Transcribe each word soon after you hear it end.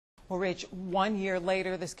Well, Rach, 1 year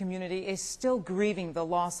later, this community is still grieving the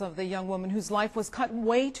loss of the young woman whose life was cut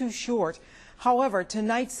way too short. However,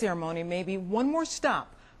 tonight's ceremony may be one more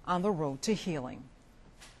stop on the road to healing.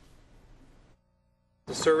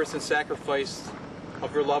 The service and sacrifice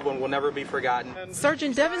of your loved one will never be forgotten.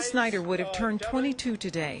 Sergeant Devin Snyder would have turned 22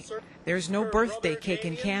 today. There's no birthday cake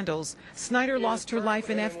and candles. Snyder lost her life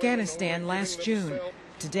in Afghanistan last June.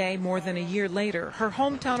 Today, more than a year later, her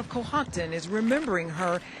hometown of Cohocton is remembering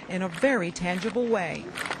her in a very tangible way.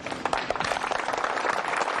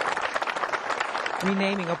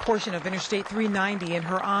 Renaming a portion of Interstate 390 in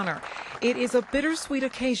her honor. It is a bittersweet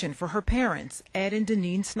occasion for her parents, Ed and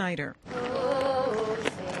Deneen Snyder.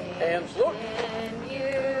 And look.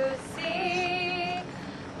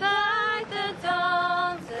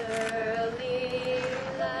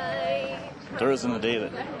 There isn't a day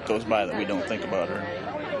that goes by that we don't think about her,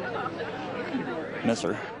 miss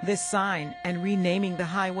her. This sign and renaming the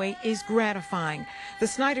highway is gratifying. The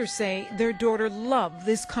Snyders say their daughter loved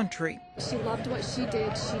this country. She loved what she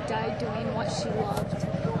did. She died doing what she loved.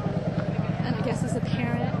 And I guess as a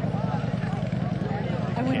parent,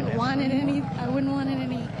 I wouldn't want it any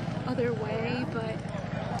other way, but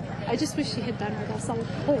I just wish she had been with us a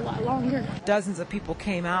whole lot longer. Dozens of people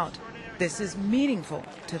came out. This is meaningful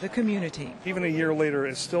to the community. Even a year later,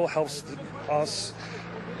 it still helps us,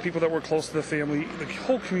 people that were close to the family, the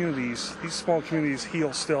whole communities, these small communities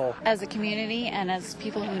heal still. As a community and as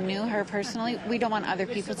people who knew her personally, we don't want other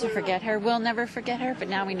people to forget her. We'll never forget her, but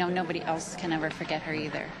now we know nobody else can ever forget her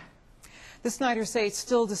either. The Snyders say it's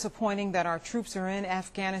still disappointing that our troops are in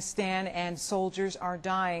Afghanistan and soldiers are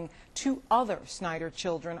dying. 2 other Snyder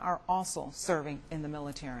children are also serving in the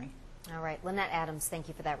military. All right, Lynette Adams, thank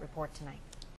you for that report tonight.